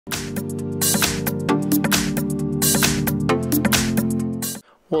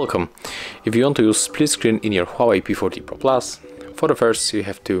Welcome. If you want to use split screen in your HUAWEI P40 Pro Plus, for the first you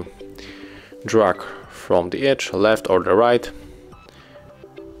have to drag from the edge left or the right,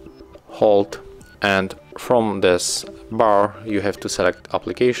 hold, and from this bar you have to select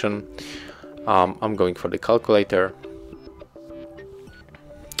application. I'm going for the calculator.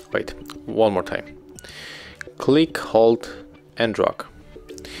 Wait, one more time. Click, hold and drag.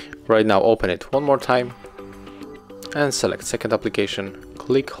 Right now open it one more time and select second application.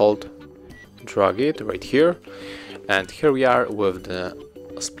 Click, hold, drag it right here, and here we are with the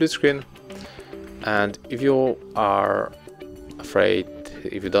split screen. And if you are afraid,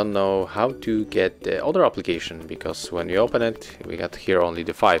 if you don't know how to get the other application, because when you open it we got here only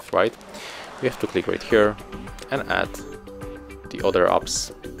the 5, right? We have to click right here and add the other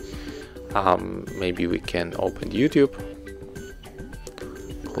apps. Maybe we can open YouTube,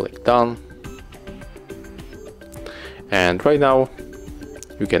 click done, and right now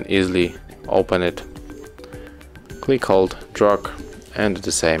you can easily open it, click, hold, drag, and do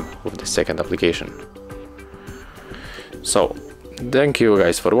the same with the second application. So thank you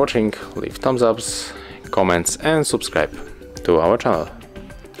guys for watching. Leave thumbs ups, comments and subscribe to our channel.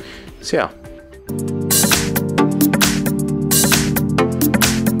 See ya.